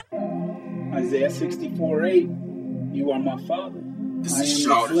Isaiah 64:8. You are my father. This I is am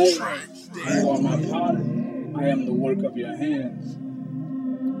the Train. clay. You are my potter. I am the work of your hands.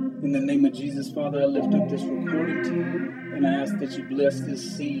 In the name of Jesus, Father, I lift up this recording to you, and I ask that you bless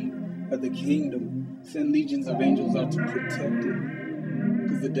this seed of the kingdom. Send legions of angels out to protect it,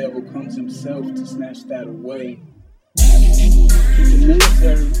 because the devil comes himself to snatch that away. In the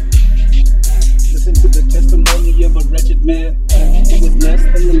military, listen to the testimony of a wretched man who was less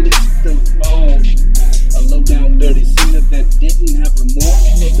than the least of all. A low-down, dirty sinner that didn't have remorse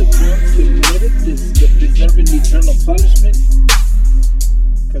for the crimes committed, deserving eternal punishment.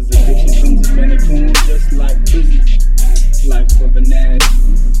 Because addiction comes in many forms, just like prison. Life for the nag.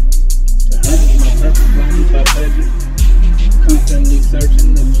 To hurt is my purpose, blinded by pleasure. Constantly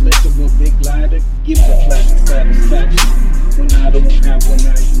searching the flick of a big lie that gives a flash of satisfaction. When I don't have one,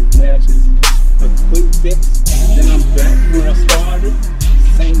 I use matches. A quick fix, then I'm back where I started.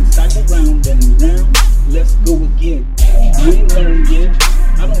 Same cycle round and round. Let's go again. I ain't learned yet.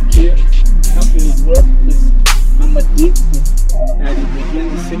 I don't care. I feel worthless. I'm addicted. At the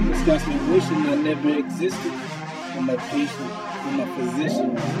beginning, sickness got me wishing I never existed. I'm a patient. I'm a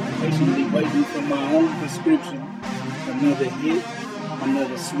physician. Patiently waiting for my own prescription. Another hit.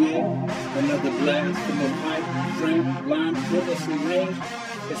 Another swig. Another blast from a pipe, drink, lime, pill, or syringe.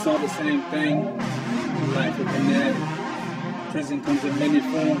 It's all the same thing. Life of an addict. Prison comes in many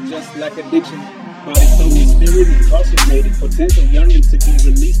forms, just like addiction. Body, soul, and spirit incarcerated. Potential yearning to be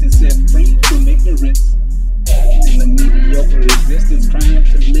released and set free from ignorance. In the mediocre existence, crying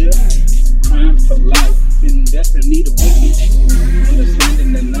to live, crying for life. In desperate need of wisdom.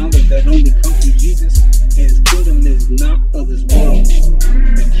 Understanding the knowledge that only comes from Jesus. His kingdom is not of this world.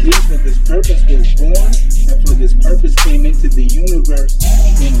 The king for this purpose was born, and for this purpose came into the universe,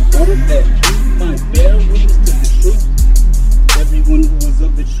 in order that he might bear witness to the truth. Everyone who is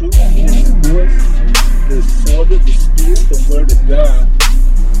of the truth hears the voice, the sword of the Spirit, the word of God.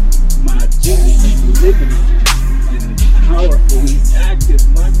 My Jesus is living and powerful. He's active.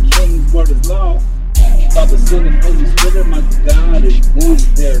 My King's word is law. Father, Son, and Holy Spirit, my God is one.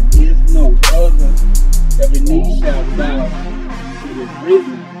 There is no other. Every knee shall bow. It is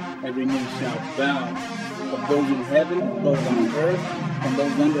written. Every knee shall bow. Of those in heaven, those on earth, and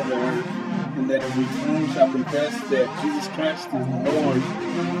those under the earth. And that every tongue shall confess that Jesus Christ is Lord.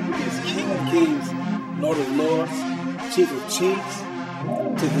 He is King of kings, Lord of lords, Chief of chiefs,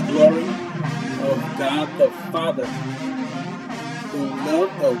 to the glory of God the Father, who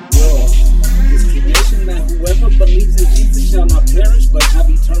loved the world. His creation, that whoever believes in Jesus shall not perish but have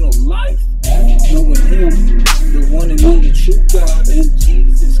eternal life. Knowing him, the one and only true God, and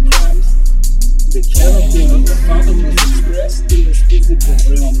Jesus Christ. The character of the Father was expressed in this physical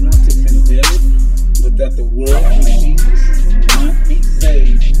realm, not to condemn it, but that the world through Jesus might be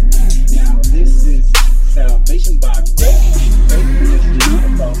saved. Now this is salvation by grace. Faith is not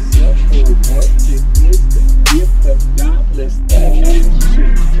about self or work. It is the gift of God, lest any man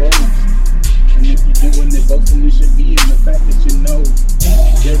should boast. And if you're doing it, boasting, it should be in the fact that you know.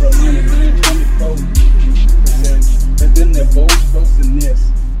 Jeremiah 9:24 says, but then they're boast in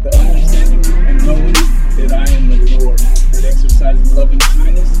this, the understanding and knowing that I am the Lord, that exercises loving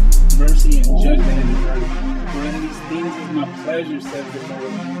kindness, mercy, and judgment in the earth. For in these things is my pleasure, says the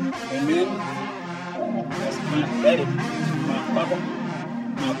Lord. Amen. That's my daddy, my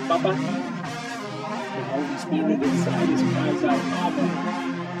papa. The Holy Spirit inside us cries out, Abba.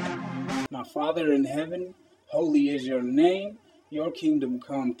 My Father in heaven, holy is your name. Your kingdom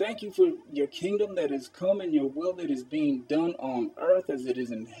come. Thank you for your kingdom that is come and your will that is being done on earth as it is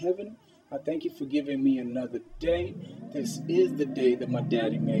in heaven. I thank you for giving me another day. This is the day that my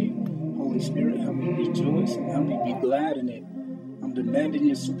daddy made. Holy Spirit, help me rejoice and help me be glad in it. I'm demanding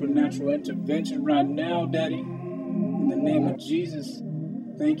your supernatural intervention right now, Daddy. In the name of Jesus,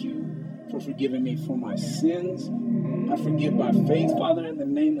 thank you for forgiving me for my sins. I forgive by faith, Father, in the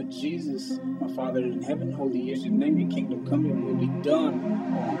name of Jesus. My Father in heaven, holy is your name. Your kingdom come, your will be done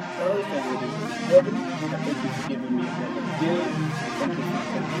on earth as it is in heaven. I thank you for giving me another day. I thank you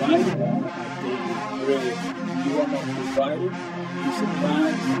for providing my daily bread. You are my provider. You supply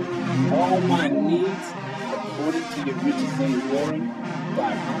all my needs according to your riches and glory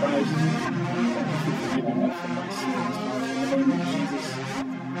by Christ. Thank you for forgiving me for my sins, Father, in the name of Jesus.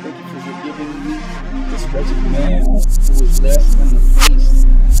 Thank you for forgiving me, this wretched man who is less than the least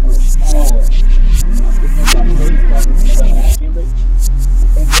of all. I pick up my faith, Father, in the Spirit.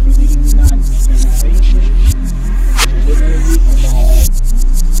 Thank you for leading me not into temptation, delivering me from all.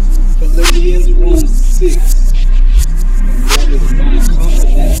 Philippians 1:6. And that is my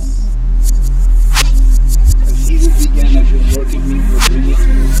confidence. Because he who began a good work in me will bring it to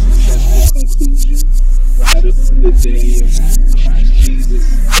a successful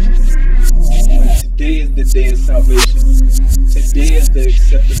the day of salvation. Today is the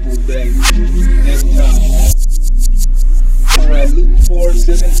acceptable day. Next time. Alright, Luke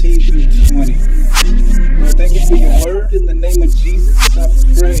 4:17-20. Lord, thank you for your word. In the name of Jesus, I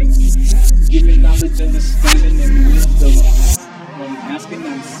pray. Give me knowledge, understanding, and wisdom. I'm asking,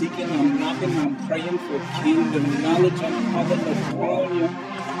 I'm seeking, I'm knocking, I'm praying for kingdom knowledge. I'm calling upon you.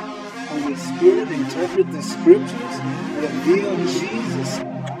 Holy Spirit, interpret the scriptures. Reveal Jesus.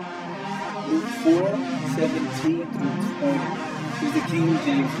 Luke 4:17-20. Is the King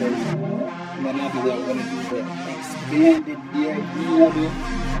James Version. And then after that, I want to do the expanded, for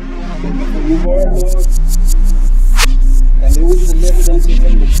you are, Lord. And there was delivered unto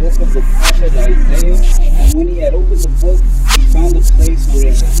him the book of the prophet Isaiah. And when he had opened the book, he found the place where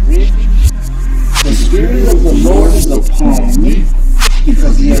it was written, "The Spirit of the Lord is upon me,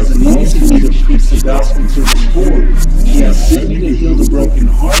 because he has anointed me to preach the gospel to the poor. He has sent me to heal the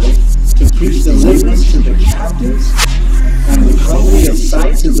brokenhearted, to preach deliverance to the captives, and recovery of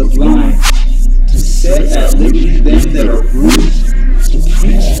sight to the blind, to set at liberty them that are bruised, to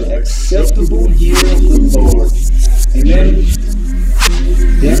preach the acceptable year of the Lord." Amen.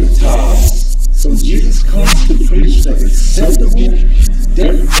 Death toss. So Jesus comes to preach the acceptable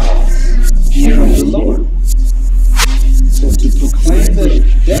death toss year of the Lord. So to proclaim the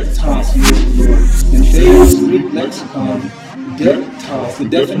death toss year of the Lord, in Thayer's Greek lexicon, death toss, the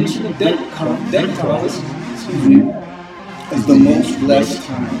definition of death toss, is the most blessed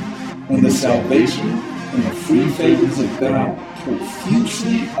time when the salvation and the free favors of God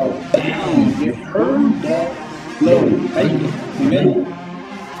profusely abound. You heard that? Lord, thank you. Amen.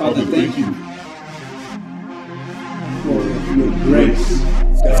 Father, thank you for your grace.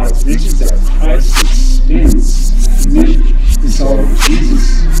 God's riches at Christ's expense. Amen. It's all of Jesus.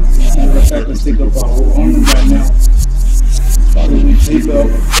 Matter of fact, let's take up our whole armor right now. Father, we take up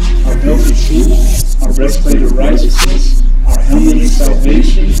our belt of truth, our breastplate of righteousness, our helmet of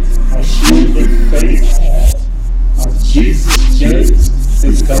salvation, our shield of faith, our Jesus James,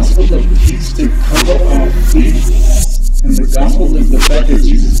 the gospel of peace to cover our feet. And the gospel is the fact that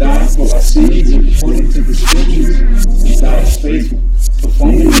Jesus died for our sins according to the scriptures. And God is faithful,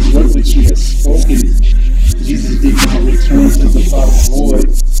 performing his word which he has spoken. Jesus did not return to the Father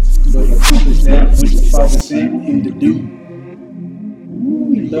void, but accomplished that which the Father sent him to do.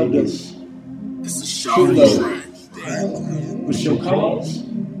 Ooh, he loved us. It's a short track. What's your cause?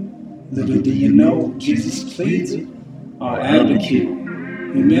 Little do you know, Jesus pleads it, our advocate.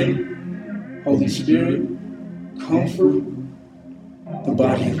 Amen. Holy Spirit, comfort the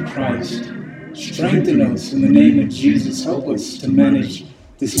body of Christ. Strengthen us in the name of Jesus. Help us to manage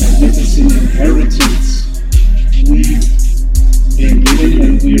this magnificent inheritance we've been given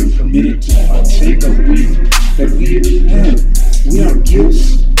and we are permitted to partake of. We are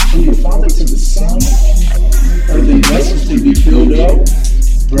gifts from the Father to the Son, earthen vessels to be filled up,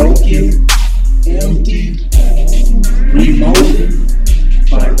 broken, empty, remolded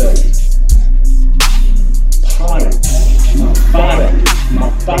by the potter, my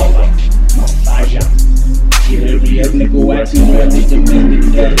father. Give every ethnical accent where they demanded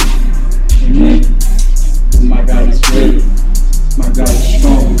that. Amen. My God is great. My God is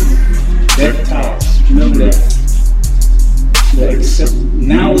strong. Death toss. Remember that.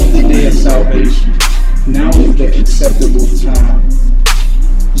 Now is the day of salvation. Now is the acceptable time.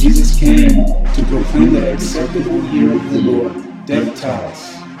 Jesus came to proclaim the acceptable year of the Lord. Death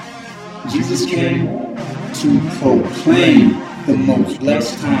toss. Jesus came to proclaim the most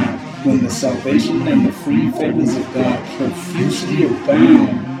blessed time when the salvation and the free favors of God profusely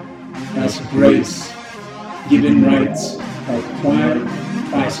abound. That's grace, given rights, acquired,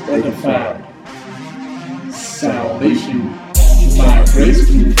 Christ edified. Salvation by grace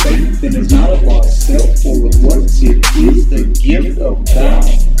through faith, and is not of ourselves or of works. It is the gift of God,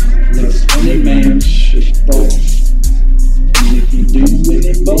 lest any man should boast. And if you do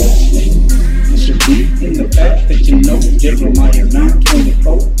any boasting, it should be in the fact that you know Jeremiah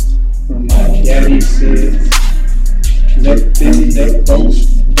 9:24, where my daddy says, "Let them that boast,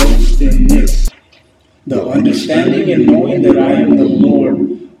 boast in this, the understanding and knowing that I am the Lord,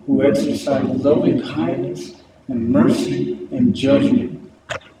 who exercises loving kindness and mercy and judgment.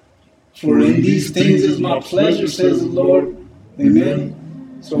 For in these things is my pleasure, says the Lord." Amen.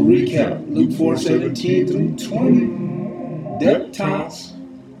 So recap, Luke 4:17-20. Death toss.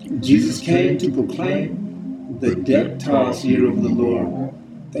 Jesus came to proclaim the death toss year of the Lord.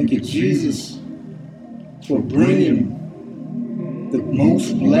 Thank you, Jesus, for bringing the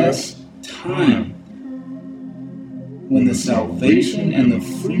most blessed time when the salvation and the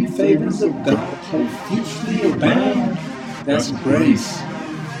free favors of God profusely abound. That's grace.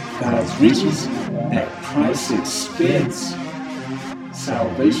 God's riches at Christ's expense.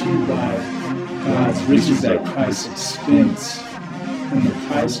 Salvation by God's riches at Christ's expense. And the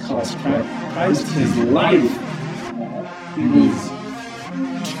price cost Christ his life. He was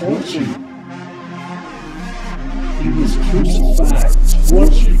tortured. He was crucified,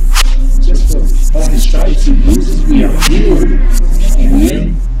 tortured. Just for all his stripes and bruises we are healed.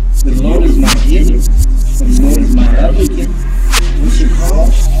 Amen. The Lord is my healer. The Lord is my advocate. What's your call?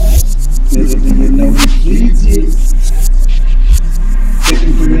 Do you know who CRIEZ is?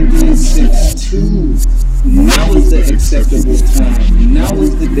 2 Corinthians 6:2. Now is the acceptable time. Now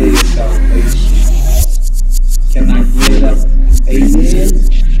is the day of salvation. Can I get up? Amen.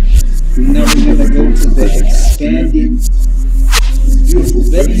 We're never gonna go to the expanded. It's beautiful,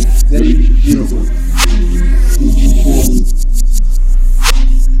 very, very beautiful.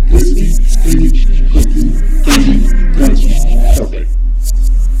 Crispy, creamy, cookie, candy, crunchy. Okay.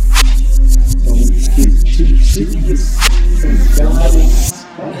 Don't get too serious.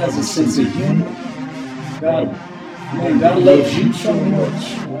 God has a sense of humor. God loves you so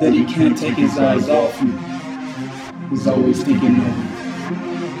much that he can't take his eyes off you. He's always thinking of you.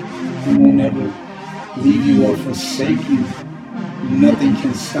 He won't ever leave you or forsake you. Nothing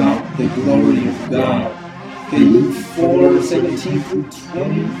can stop the glory of God. Okay, Luke 4:17 through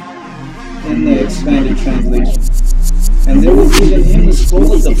 20 in the expanded translation. And there was given him the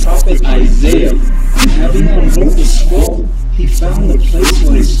scroll of the prophet Isaiah, and having unrolled the scroll, he found the place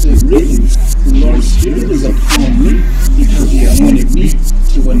where it stood written, "The Lord's Spirit is upon me, because he anointed me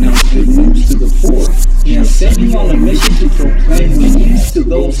to announce good news to the poor. He has sent me on a mission to proclaim release to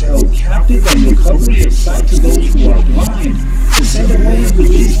those held captive and recovery of sight to those who are blind, to send away and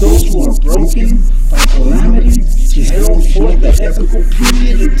release those who are broken by calamity, to herald forth the ethical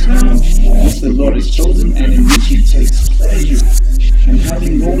period of time which the Lord has chosen and in which he takes pleasure." And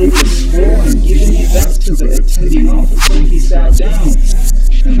having rolled up the scroll and given it back to the attending officer, he sat down.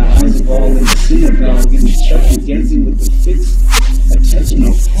 And the eyes of all in the synagogue and the church were gazing with the fixed attention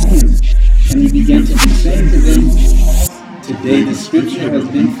upon him. And he began to be saying to them, "Today the scripture has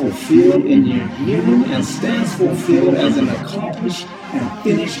been fulfilled in your hearing and stands fulfilled as an accomplished and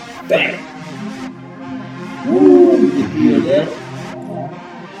finished fact." Woo! You hear that?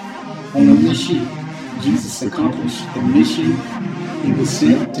 On a mission, Jesus accomplished the mission he was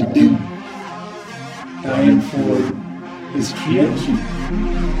sent to do, dying for his creation.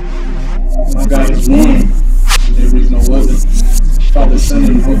 My God is one. There is no other. Father, Son,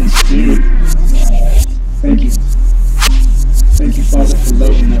 and Holy Spirit. Thank you. Thank you, Father, for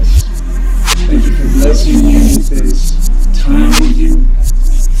loving us. Thank you for blessing you with this time with you.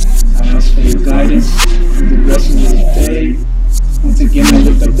 I ask for your guidance through the rest of this day. Once again, I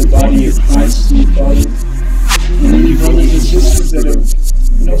lift up the body of Christ to you, Father. And any brothers and sisters that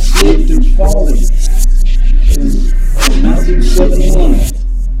have, slipped and fallen. Matthew 7:1.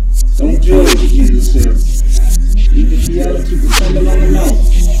 Don't judge, Jesus says. Leave the beatitude to Sermon on the Mount.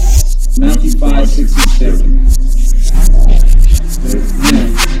 Matthew 5:6 and 7. Man,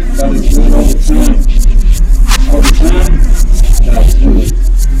 God is good all the time. All the time, God is good.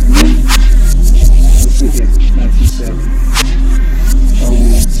 Amen. Let's look at Matthew 7.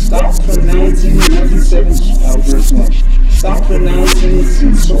 Stop pronouncing Matthew 7, verse 1. Stop pronouncing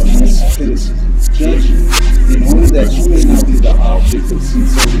censorious criticism, judging, in order that you may not be the object of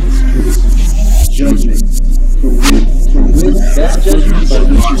censorious criticism, judgment. For with that judgment by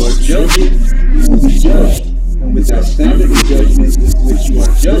which you are judging, you will be judged. And with that standard of judgment with which you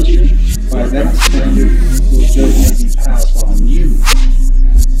are judging, by that standard will judgment be passed on you.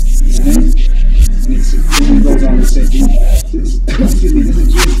 Amen. And he goes on to say, this is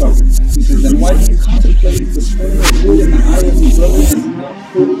Jesus talking. He says, "And why do you contemplate the spoil of wood in the eye of your brother and not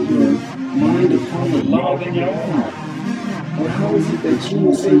put your mind upon the log in your own eye? Or how is it that you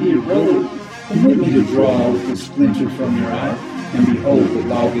will say to your brother, permit me to draw out the splinter from your eye, and behold, the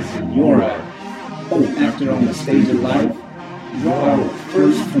log is in your eye? Oh, actor on the stage of life, draw out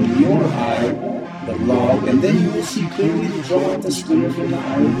first from your eye the log, and then you will see clearly to draw out the splinter from the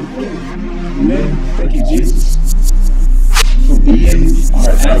eye of the brother." Amen. Thank you, Jesus, for being our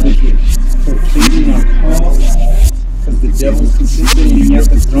advocate, for pleading our cause, because the devil's consistently at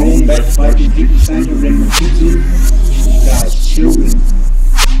the throne, backbiting, people slandering, and accusing God's children,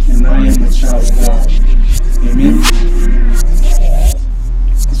 and I am a child of God. Amen.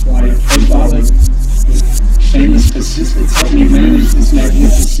 That's why I pray, Father, with shameless persistence, help me manage this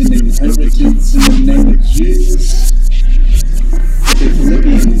magnificent inheritance in the name of Jesus. Okay,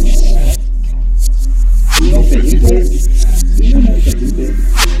 Philippians. You know Felipe?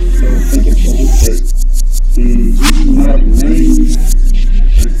 So thank you for this day. In Jesus' mighty name,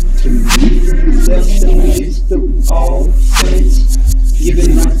 to me,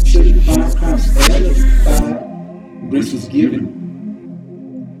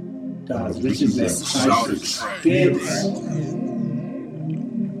 God's riches at Christ's expense.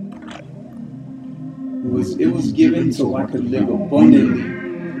 It was given so I could live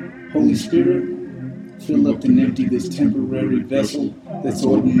abundantly. Holy Spirit, fill up and empty this temporary vessel that's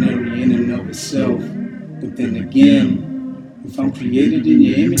ordinary in and of itself. But then again, if I'm created in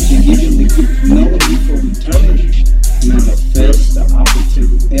your image and given the gift of melody for eternity, manifest the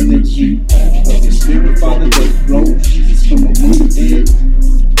operative energy of your spirit, Father, that grows Jesus from among the dead.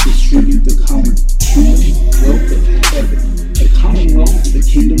 Distribute the common wealth of heaven, the commonwealth of the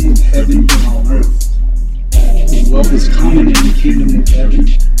kingdom of heaven here on earth. The wealth is common in the kingdom of heaven.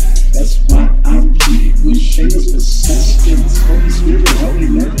 That's why I plead with shameless persistence. Holy Spirit, help me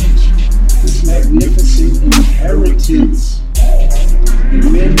manage this magnificent inheritance.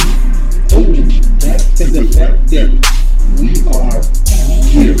 Amen. Oh, back to the fact that we are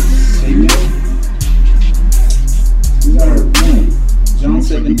here. Amen. We are one. John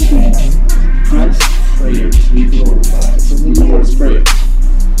 17. Christ's prayer to be glorified. So the Lord's prayer.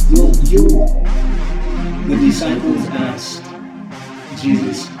 The disciples asked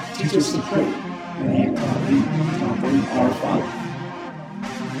Jesus, teach us to pray. And he taught them, our Father.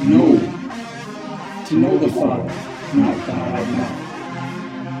 No, to know the Father, not God, not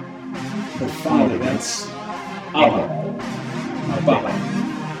the Father. That's Abba, my Baba,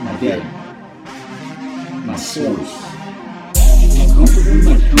 my Daddy, my source, my comforter,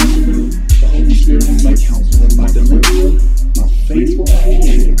 my counselor. The Holy Spirit is my counselor, my deliverer, my faithful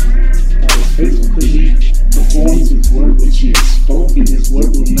creator. God is faithful because he performs his word which he has spoken. His word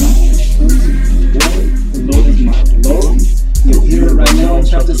will not return to him void. The Lord is my glory. You'll hear it right now in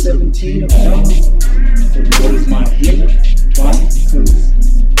chapter 17 of John. The Lord is my healer. Why? Because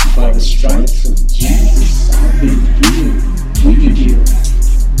by the stripes of Jesus, I've been healed. We've been healed.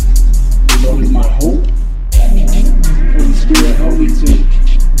 The Lord is my hope. Holy Spirit, help me to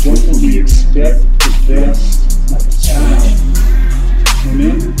joyfully expect the best like a child.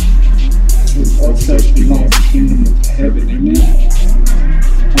 Amen. With all such belongs the kingdom of heaven. Amen.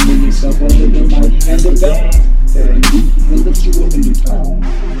 Humble yourself under the mighty hand of God, and he'll lift you up in due time.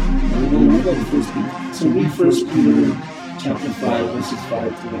 We'll go to 1 Peter. So read 1 Peter chapter 5, verses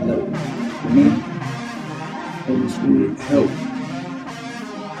 5 to 11. Amen. Holy Spirit, help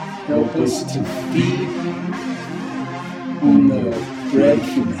us to feed on the bread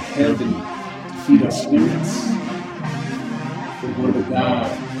from heaven, to feed our spirits, the word of God.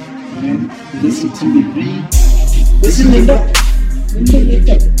 Amen. Listen to me read. Listen it up.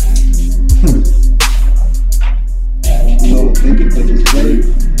 Lord, thank you for this word,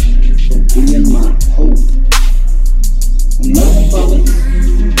 for being my hope. I'm not falling,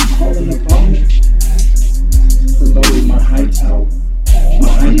 I'm calling upon you. The Lord is my high tower, my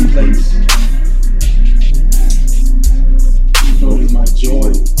hiding place. The Lord is my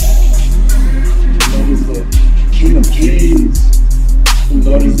joy. The Lord is the King of Kings. The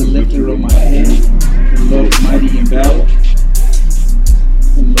Lord is the lifter of my head. The Lord is mighty in battle.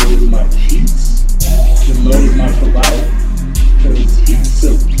 The Lord is my peace. The Lord is my provider. Because he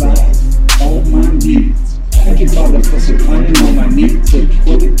supplies all my needs. Thank you, Father, for supplying all my needs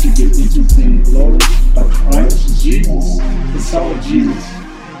according to your riches in glory by Christ Jesus. It's all Jesus.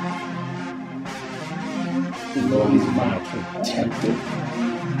 The Lord is my protector.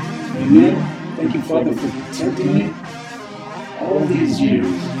 Amen. Thank you, Father, for protecting me all these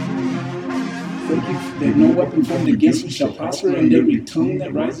years. Thank you that no weapon formed against me shall prosper, and every tongue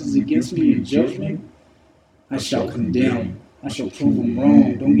that rises against me in judgment I shall condemn. I shall prove them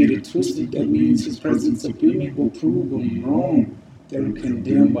wrong. Don't get it twisted. That means his presence up in me will prove them wrong. They're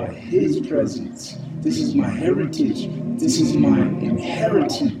condemned by his presence. This is my heritage. This is my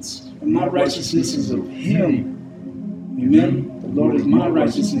inheritance. And my righteousness is of him. Amen. The Lord is my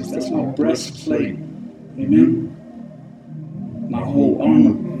righteousness. That's my breastplate. Amen. My whole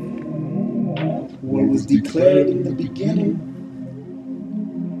armor. What was declared in the beginning.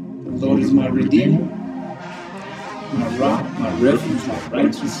 The Lord is my redeemer, my rock, my refuge, my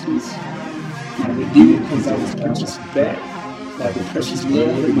righteousness, my redeemer, because I was purchased back by the precious blood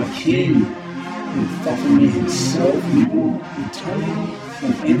of my King. And fought for me himself. He will return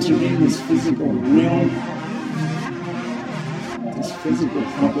and enter in this physical realm, this physical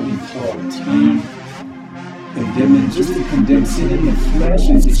property called time. Condemning, just to condemn sin in the flesh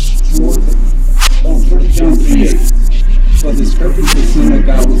and destroy them. 1 John 3:8. For this purpose the Son of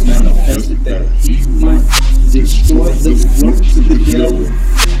God was manifested, that he might destroy the works of the devil.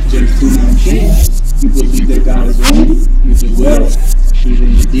 James 2:19. You believe that God is one, you do well. Even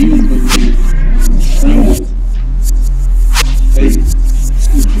the demons believe and tremble. Faith.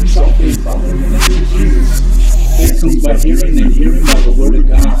 Increase our faith, Father, in the name of Jesus. Faith comes by hearing, and hearing by the word of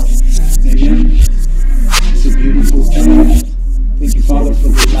God.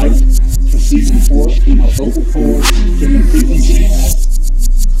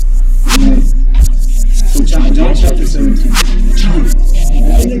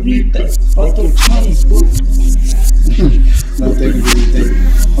 otro chance, bro. No, thank you, thank you.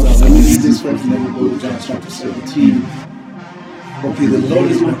 Hold on, let me read this first and then we'll go to John chapter 17. Okay, the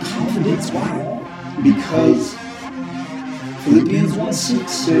Lord is my confidence. Why? Because Philippians 1:6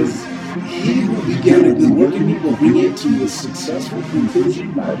 says, He who began a good work in me will bring it to a successful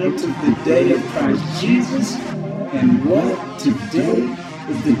conclusion right up to the day of Christ Jesus. And what? Today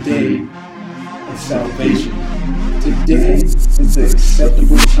is the day of salvation. Today is the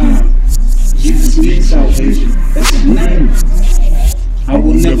acceptable time. Jesus means salvation. That's His name. I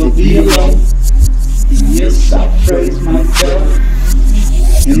will never be alone. Yes, I praise my God.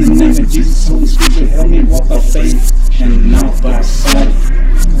 In the name of Jesus, Holy Spirit, help me walk by faith and not by sight.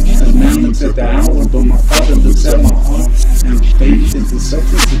 As man looks at the outward, but my Father looks at my heart. And faith is the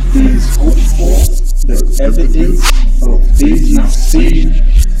substance of things hoped for, the evidence of things not seen.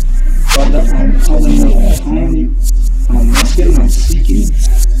 Father, I'm calling upon you. I'm asking, I'm seeking.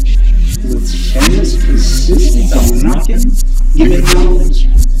 With shameless persistence, I'm knocking. Give me knowledge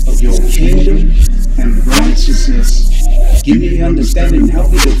of your kingdom and righteousness. Give me understanding,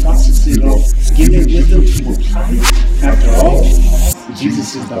 help me to process it all. Give me wisdom to apply it. After all,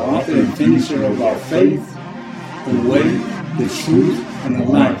 Jesus is the author and finisher of our faith, the way, the truth, and the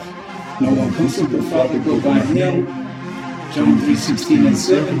life. No one comes to the Father but by Him. John 3:16 and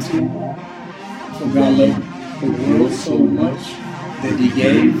 17. For God loved the world so much that He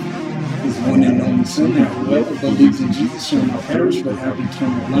gave His one and only Son, that whoever believes in Jesus shall not perish but have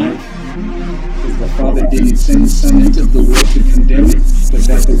eternal life. Because the Father didn't send His Son into the world to condemn it, but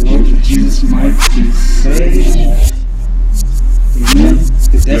that the world through Jesus might be saved. Amen.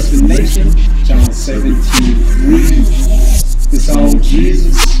 The destination, John 17:3. It's all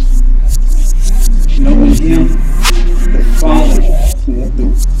Jesus. Knowing Him, the Father,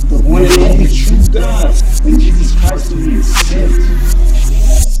 the one and only true God, and Jesus Christ whom He has sent.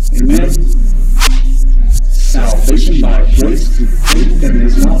 Amen. Salvation by grace through faith, and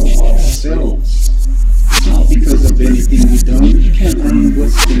it's not of ourselves. It's not because of anything we've done. You can't earn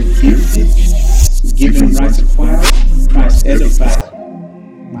what's been gifted. Given, rights acquired, Christ edified.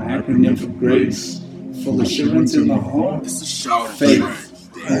 My acronym for grace, full assurance in the heart, faith.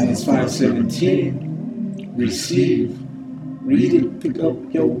 Romans 5:17. Receive. Read it. Pick up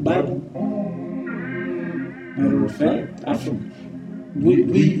your Bible. Matter of fact, we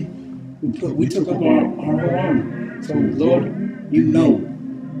took up our whole armor. So Lord, you know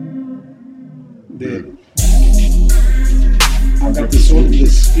that I got the sword of the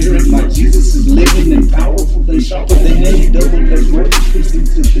Spirit. My Jesus is living and powerful and sharper than any double-edged sword, piercing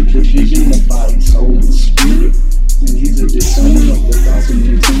to the division of body, soul, and spirit. And He's a discerner of the thoughts and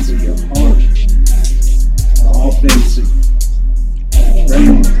intents of your heart. Offensive.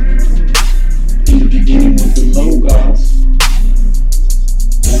 Rhema. In the beginning was the Logos.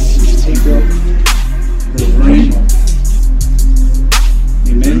 Let's just take up the Rhema.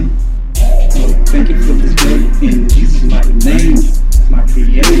 Amen. Lord, thank you for this day in Jesus' mighty name, my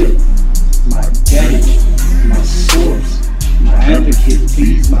Creator, my Daddy, my source, my advocate.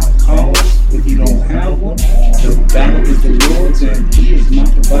 Please, my cause. If you don't have one, the battle is the Lord's, and He is my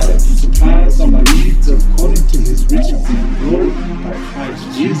provider. He supplies all my needs according to His riches and glory by Christ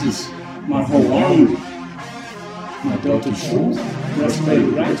Jesus. My whole armor, my belt of truth, breastplate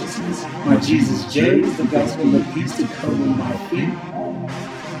of righteousness, my Jesus J, the gospel of peace to cover my feet.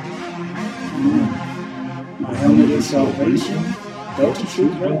 My helmet of salvation, belt of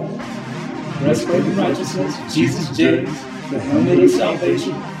truth, breastplate of righteousness, Jesus J, the helmet of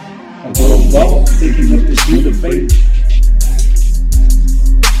salvation. Above all, taking up the shield of faith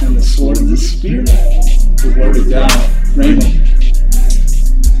and the sword of the Spirit, the word of God. Rhema.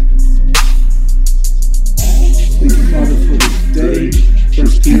 Thank you, Father, for this day.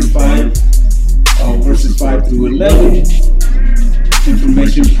 1 Peter 5, verses 5 through 11.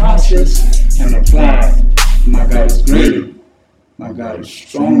 Information processed and applied. My God is greater. My God is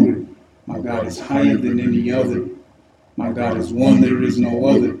stronger. My God is higher than any other. My God is one, there is no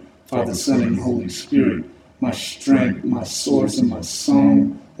other. Father, Son, and Holy Spirit. My strength, my source, and my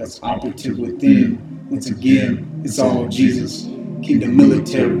song that's operative within. Once again, it's all Jesus. Kingdom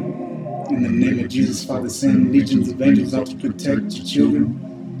military. In the name of Jesus, Father, send legions of angels out to protect your children.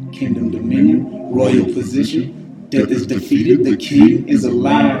 Kingdom dominion, royal position. Death is defeated. The King is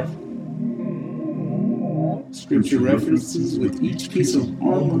alive. Scripture references with each piece of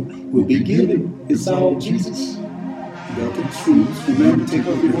armor will be given. It's all Jesus. Belt of truth. Remember, take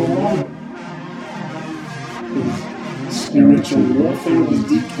up your whole armor. Spiritual warfare was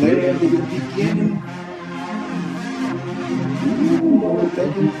declared in the beginning. Lord,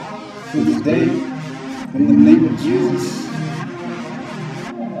 thank you for this day. In the name of Jesus.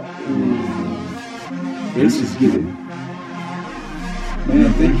 Grace is given.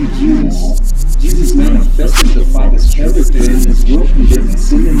 Man, thank you, Jesus. Jesus manifested the Father's character in this world, condemning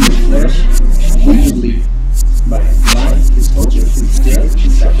sin in the flesh, legally, by his life, his torture, his death,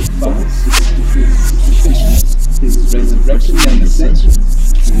 his sacrifice, his resurrection and ascension,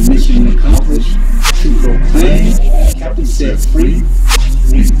 his mission accomplished, to proclaim, captive set free,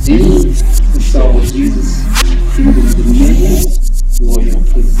 redeemed, and saw Jesus, kingdom dominion, royal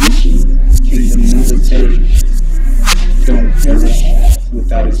position, kingdom military, don't perish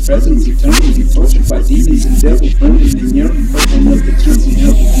without his presence, eternally tortured by demons and devils, burning and yearning for one of the chance he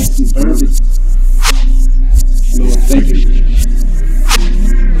held against his burden. Lord, thank you.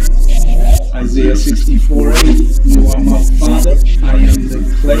 Isaiah 64:8, you are my Father, I am the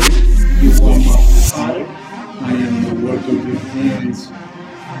clay, you are my potter, I am the work of your hands.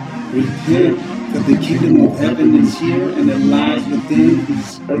 Repent, for the kingdom of heaven is here, and it lies within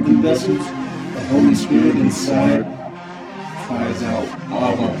these earthen vessels. The Holy Spirit inside cries out,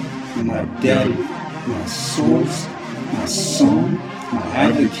 Abba, my daddy, my source, my song, my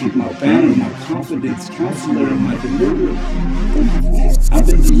advocate, my banner, my confidence, counselor, and my deliverer. I've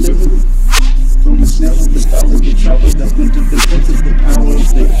been delivered from the snare of the fowler, the trouble that went to the pit of the power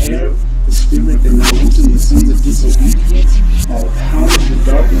of the air, the spirit that now lives in the sons of disobedience, all power of the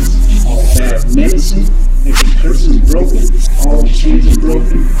darkness, all bad medicine, every curse is broken, all chains are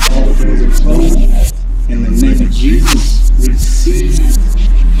broken, all doors are closed. In the name of Jesus, receive.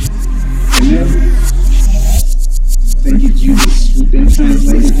 Amen. Thank you, Jesus. We've been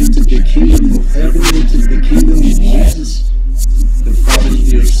translated into the kingdom of heaven, into the kingdom of Jesus, the Father's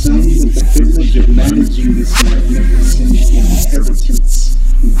dear Son, with the privilege of managing this magnificent inheritance.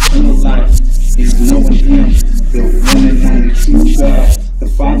 Eternal life is knowing Him, the one and only true God, the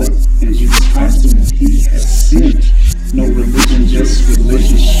Father, and Jesus Christ, whom He has sent. No religion, just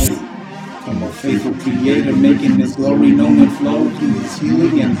relationship. From a faithful Creator, making His glory known and flow through His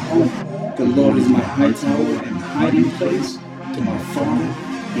healing and hope. The Lord is my high tower and hiding place. To my Father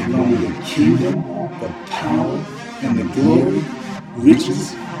belong the kingdom, the power, and the glory,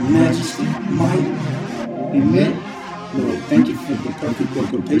 riches, majesty, might. Amen. Lord, thank you for the perfect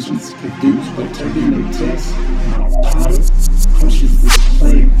work of patience produced by turbulent tests. My potter crushes this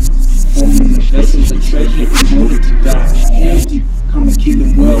clay, forming the vessel of treasure in order to die empty. Come and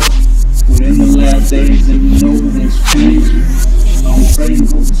kingdom wealth. We're in the last days and no one's changing. I'm praying,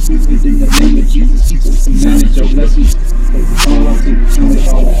 Holy Spirit, in the name of Jesus, teach us to manage our blessings, but all to count it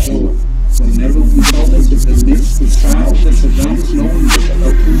all joy. Whenever we fall into the midst of trials that surround us, knowing that the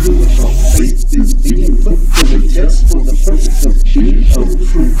approval of our faith is being put to the test for the purpose of being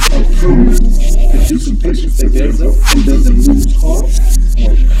approved. Producing patience that bears up and doesn't lose heart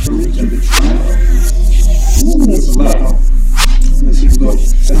or courage under trial. Ooh, that's a lot. Let's see, Lord.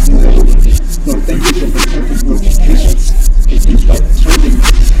 Lord, thank you for the perfect work of patience. It's like turning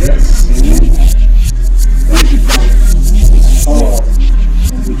the test. Amen. Thank you, Father. It's hard.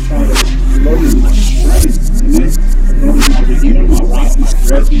 And we try to, the Lord is my strength. Amen. The Lord is my redeemer, my rock, my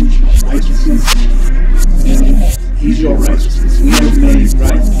refuge, my righteousness. And He's your righteousness. We are made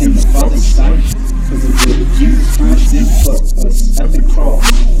right in the Father's sight because of what Jesus Christ did for us at the cross,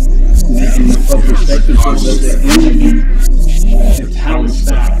 making the public spectacle of the enemy. It's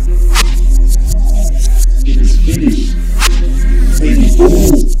Palestine. It is finished.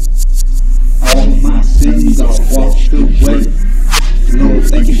 All my sins are washed away. Lord,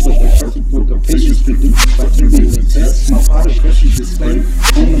 thank you for the perfect work of patience produced by turbulent tests. My potter crushes this clay,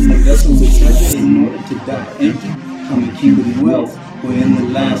 owning the vessel with treasure in order to die empty. Come in kingdom wealth. We're in the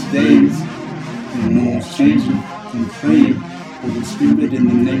last days, and no one's changing. I'm praying. Holy Spirit, in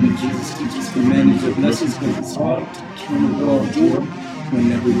the name of Jesus, teach us to manage your blessings, because it's hard to count it all joy.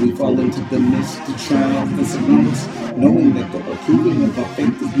 Whenever we fall into the midst of trials that surround us, knowing that the approving of our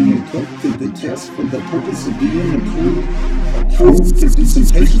faith is being put to the test for the purpose of being approved, producing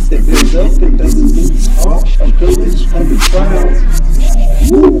patience that bears up and doesn't lose heart or courage under trials.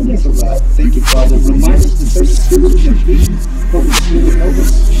 Woo, that's a lot. Thank you, Father. Remind us to search the scriptures and feed. Holy Spirit, help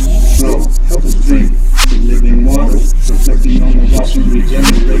us grow, help us drink the living water, reflecting on the washing,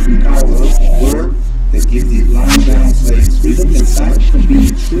 regenerating power of the Word that gives these lying-bound slaves freedom and sight from being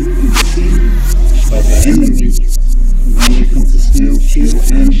tricked and deceived by the enemy who only comes to steal, kill,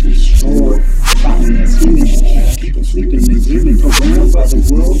 and destroy. Following us healing to keep people sleeping and dreaming, programmed by the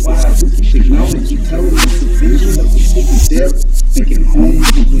worldwide wicked technology, telling us the vision of the secret death, making homes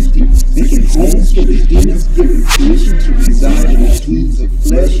for these demons, giving permission to reside in the tubes of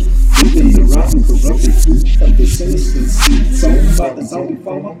flesh, eating the rotten, corrupted fruit of the sinister seed sown by the zombie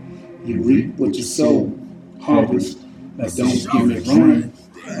farmer. You reap what you sow. Harvest. Now don't get me wrong.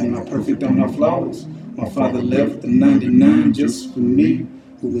 I'm not perfect, I'm not flawless. My Father left the 99 just for me,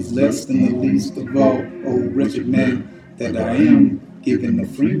 who was less than the least of all. Oh, wretched man that I am, given the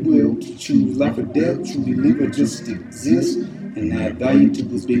free will to choose life or death, truly live or just exist, and add value to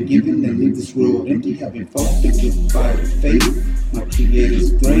what's been given, and leave this world empty, having fought the good fight of faith. My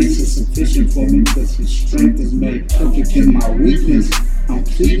Creator's grace is sufficient for me, because His strength is made perfect in my weakness. I'm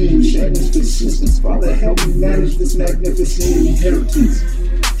pleading with shameless persistence. Father, help me manage this magnificent inheritance.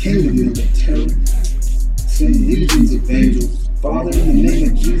 Kingdom military, send legions of angels. Father, in the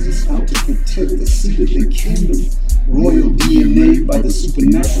name of Jesus, out to protect the seat of the kingdom. Royal DNA by the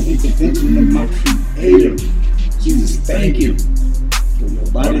supernatural intervention of my Creator. Jesus, thank you for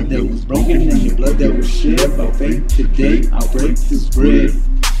your body that was broken and your blood that was shed. By faith today, I'll break this bread.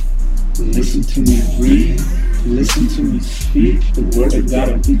 Listen to me breathe. Listen to me speak. The word of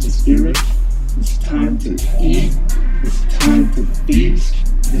God will feed the spirit. It's time to eat. It's time to feast.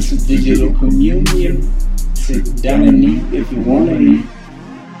 This is digital communion. Sit down and eat if you want to eat.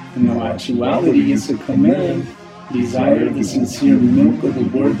 In all actuality, it's a command. Desire the sincere milk of the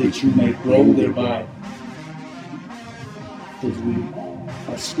word that you may grow thereby. Because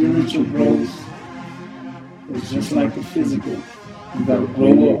our spiritual growth is just like the physical. You got to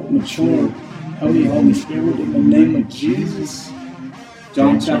grow up, mature. Help me, Holy Spirit, in the name of Jesus.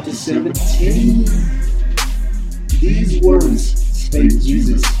 John chapter 17. These words spake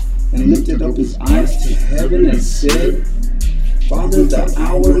Jesus, and lifted up his eyes to heaven and said, Father, the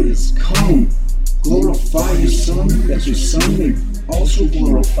hour is come. Glorify your Son, that your Son may also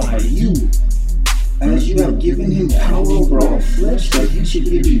glorify you. As you have given him power over all flesh, that he should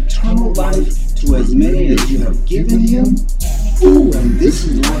give eternal life to as many as you have given him. Ooh, and this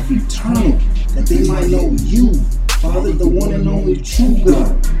is life eternal, that they might know you, Father, the one and only true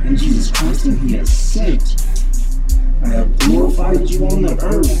God, and Jesus Christ whom he has sent. I have glorified you on the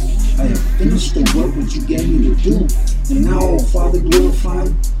earth. I have finished the work which you gave me to do. And now, oh Father, glorify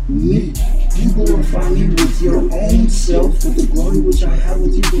me. You glorify me with your own self, with the glory which I had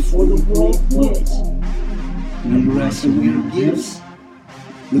with you before the world was. Remember I said we are gifts?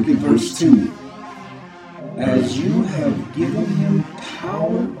 Look at verse 2. As you have given him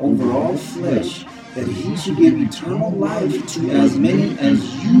power over all flesh, that he should give eternal life to as many as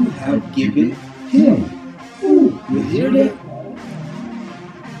you have given him. Ooh, you hear that?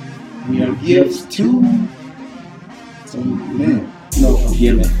 We are gifts too. So, man, no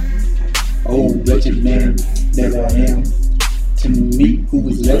forgiven. Oh, wretched man that I am, to me who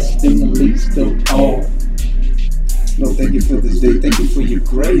was less than the least of all. Lord, thank you for this day. Thank you for your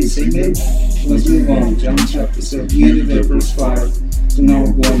grace. Amen. Let's move on. John chapter 7. We ended at verse 5. So now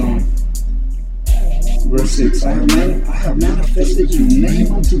we're going on. Verse 6. I have manifested your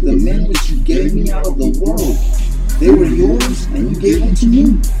name unto the men which you gave me out of the world. They were yours, and you gave them to me.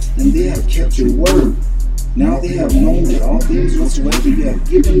 And they have kept your word. Now they have known that all things whatsoever you have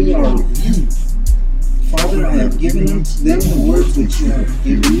given me are of you. Father, I have given unto them the words which you have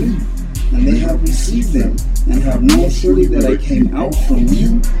given me, and they have received them, and have known surely that I came out from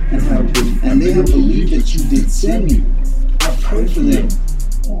you, and they have believed that you did send me. I pray for them.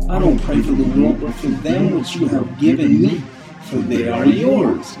 I don't pray for the world, but for them which you have given me, for they are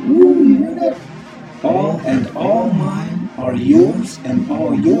yours. Ooh, you hear that? All mine are yours, and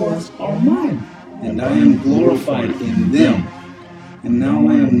all yours are mine. And I am glorified in them. And now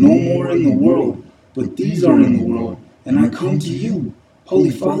I am no more in the world, but these are in the world, and I come to you.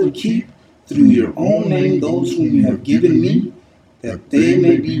 Holy Father, keep through your own name those whom you have given me, that they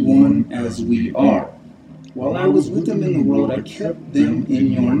may be one as we are. While I was with them in the world, I kept them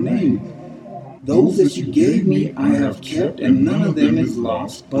in your name. Those that you gave me I have kept, and none of them is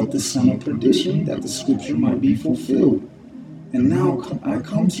lost, but the son of perdition, that the scripture might be fulfilled. And now I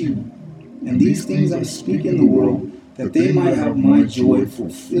come to you. And these things I speak in the world, that they might have my joy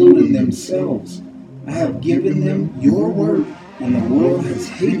fulfilled in themselves. I have given them your word, and the world has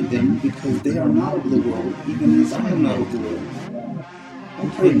hated them, because they are not of the world, even as I am not of the world. I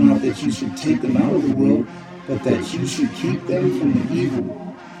pray not that you should take them out of the world, but that you should keep them from the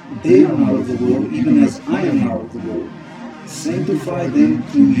evil. They are not of the world, even as I am not of the world. Sanctify them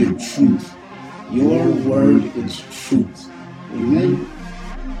through your truth. Your word is truth. Amen.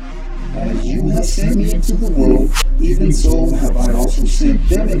 As you have sent me into the world, even so have I also sent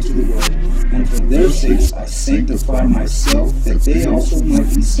them into the world. And for their sakes I sanctify myself, that they also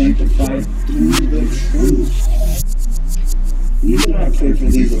might be sanctified through the truth. Neither I pray for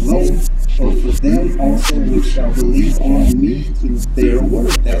these alone, but for them also which shall believe on me through their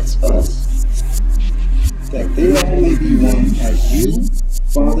word, that's us. That they all may be one, as you,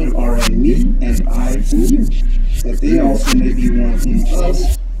 Father, are in me, and I in you. That they also may be one in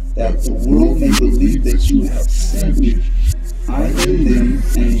us, that the world may believe that you have sent me. I in them,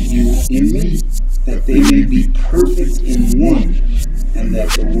 and you in me, that they may be perfect in one, and that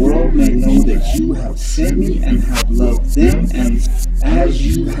the world may know that you have sent me and have loved them, and as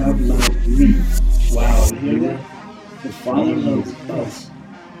you have loved me. Wow, you hear that? The Father loves us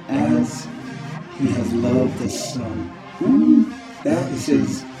as He has loved the Son. That, it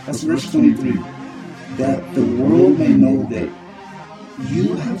says, that's verse 23, that the world may know that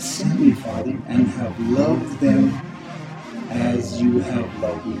you have sent me, Father, and have loved them as you have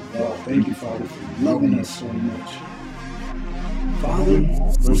loved me. Wow, thank you, Father, for loving us so much. Father,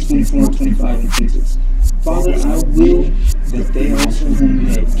 verse 24, 25, and 26. Father, I will that they also whom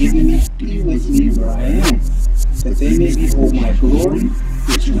you have given me be with me where I am, that they may behold my glory,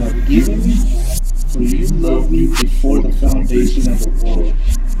 which you have given me, for you loved me before the foundation of the world.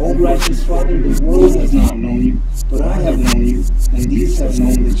 O righteous Father, the world has not known you, but I have known you, and these have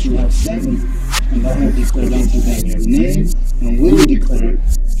known that you have sent me. And I have declared unto them your name, and will declare it,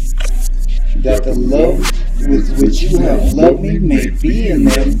 that the love with which you have loved me may be in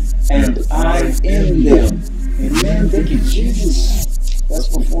them, and I in them. Amen. Thank you, Jesus.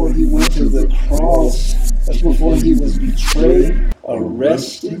 That's before He went to the cross. That's before He was betrayed,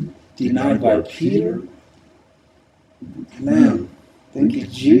 arrested, denied by Peter. Man, thank you,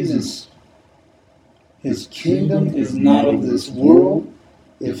 Jesus. His kingdom is not of this world.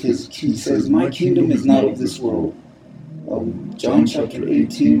 He says, my kingdom is not of this world. John chapter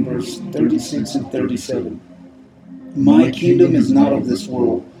 18, verse 36 and 37. My kingdom is not of this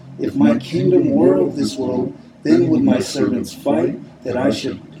world. If my kingdom were of this world, then would my servants fight, that I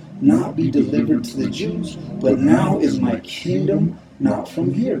should not be delivered to the Jews. But now is my kingdom not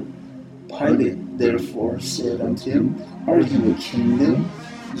from here. Pilate therefore said unto him, are you a king then?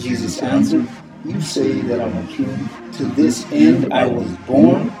 Jesus answered, you say that I'm a king. To this end I was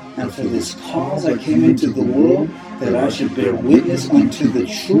born, and for this cause I came into the world, that I should bear witness unto the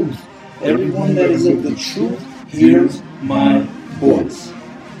truth. Everyone that is of the truth hears my voice.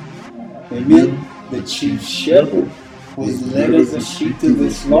 Amen. The chief shepherd was led as a sheep to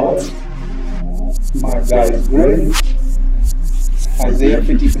the slaughter. My God is great. Isaiah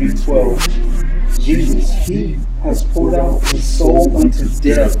 53:12. Jesus, He has poured out His soul unto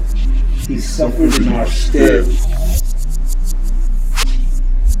death. He suffered in our stead.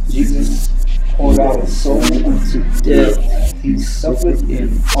 Jesus poured out His soul unto death. He suffered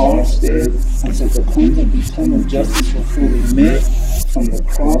in our stead until the claims of eternal justice were fully met. From the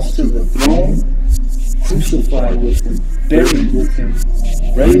cross to the throne, crucified with Him, buried with Him,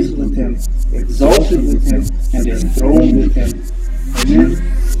 raised with Him, exalted with Him, and enthroned with Him.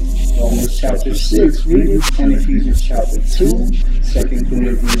 Amen. Romans chapter 6, read it, and Ephesians chapter 2, 2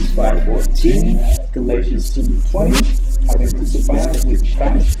 Corinthians 5:14, Galatians 2:20. I've been crucified with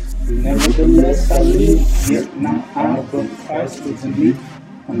Christ. Nevertheless I live, yet not I, but Christ lives in me.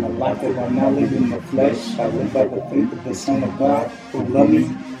 And the life that I now live in the flesh, I live by the faith of the Son of God, who loved me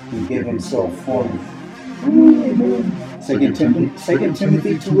and gave Himself for me. Amen. 2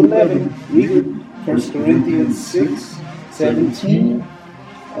 Timothy 2:11, read it. 1 Corinthians 6:17.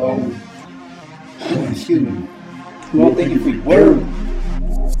 Excuse me. Lord, thank you for your word.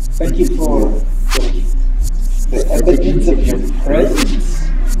 Thank you for the evidence of your presence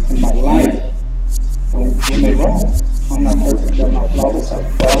in my life. Don't get me wrong. I'm not perfect, I'm not flawless. I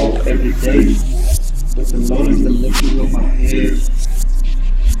fall every day. But the Lord is the lifter of my head.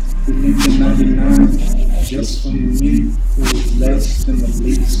 Who leaves the 99 just for me, who is less than the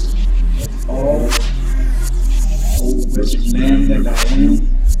least of all. O wretched man that I am,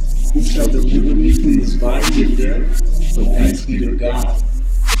 who shall deliver me from this body of death? But thanks be to God.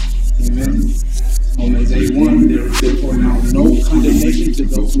 Amen. Romans 8:1, there is therefore now no condemnation to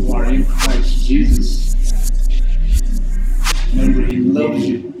those who are in Christ Jesus. Remember, He loves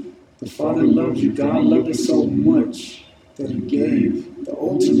you. The Father loves you. God loved us so much that He gave the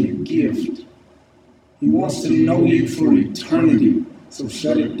ultimate gift. He wants to know you for eternity. So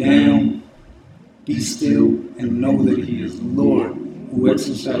shut it down, be still, and know that He is Lord, who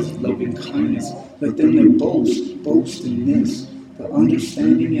exercises loving kindness. Let them that boast in this, the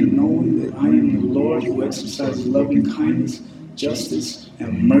understanding and knowing that I am the Lord who exercises loving kindness, justice,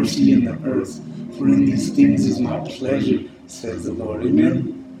 and mercy in the earth. For in these things is my pleasure, says the Lord.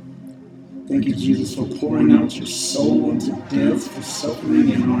 Amen. Thank you, Jesus, for pouring out your soul unto death, for suffering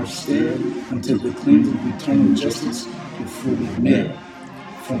in our stead, until the claims of eternal justice were fully met.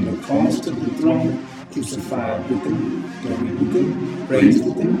 From the cross to the throne, crucified with Him, buried with Him, raised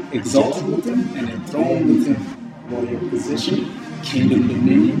with Him, exalted with Him, and enthroned with Him. Royal position, kingdom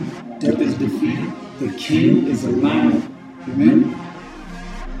dominion, death is defeated, the King is alive. Amen.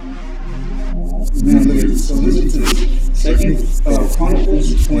 Man, look at this. So listen to this. Second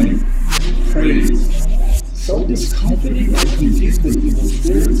Chronicles 20. Praise. So discomfiting and confused the evil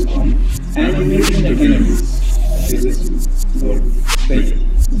spirits animating the enemies. Okay, listen. Lord, thank you.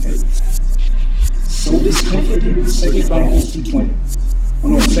 Okay. So discomfiting. Second Chronicles 2:20. Oh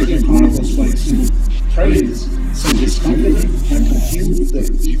no, Second Chronicles 22. Praise. So discomfiting and confused the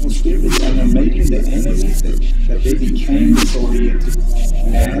evil spirits animating the enemies that they became disoriented,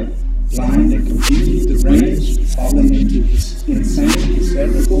 mad, blind, and confused, deranged, falling into insane,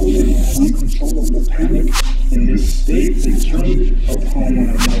 hysterical, and uncontrollable panic. In this state, they turned upon one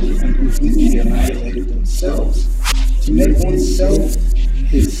another and completely annihilated themselves. To make oneself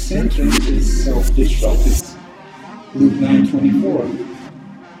his center is self-destructive. Luke 9:24.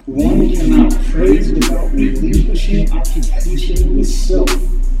 One cannot praise without relinquishing occupation with self.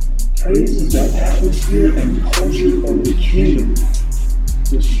 Praise is the atmosphere and culture of the kingdom.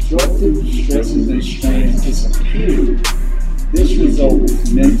 Destructive stresses and strains disappear. This results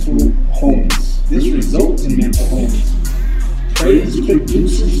in mental wholeness. Praise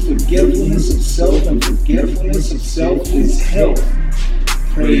produces forgetfulness of self, and forgetfulness of self is health.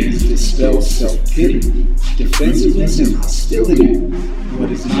 Praise dispels self-pity, defensiveness, and hostility. What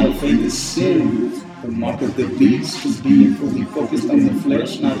is not of faith is sin. The mark of the beast is being fully focused on the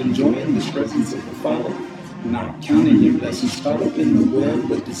flesh, not enjoying the presence of the Father, not counting your blessings caught up in the web,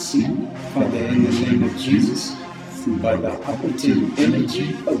 but deceit. Father, in the name of Jesus, by the operative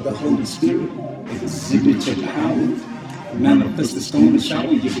energy of the Holy Spirit, exhibit your power. Manifest the storm and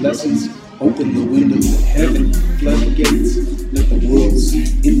shower your blessings. Open the windows of heaven, floodgates. Let the world see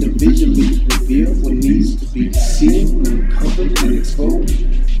individually. Reveal what needs to be seen, uncovered, and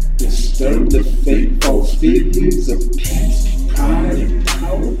exposed. Disturb the fake, false fig leaves of peace, pride, and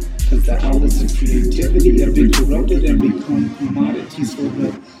power. Because the outlets of creativity have been corrupted and become commodities for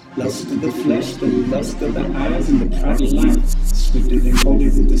the lust of the flesh, the lust of the eyes, and the pride of life. Scripted and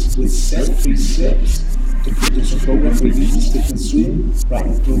coded with set precepts to produce a program for users to consume,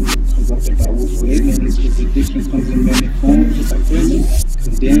 rotten through, corrupted by willful ignorance, because addiction comes in many forms, just like prison,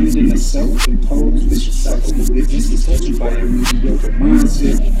 condemned in a self-imposed vicious cycle of witness distorted by a mediocre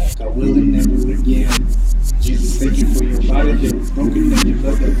mindset. God willing, never again. Jesus, thank you for your body that was broken and your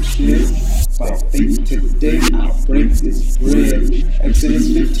blood that was shed. By faith today, I break this bread. Exodus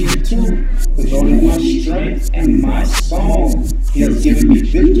 15:2. The Lord is my strength and my song. He has given me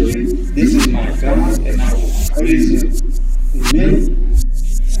victory. This is my God, and I will praise Him.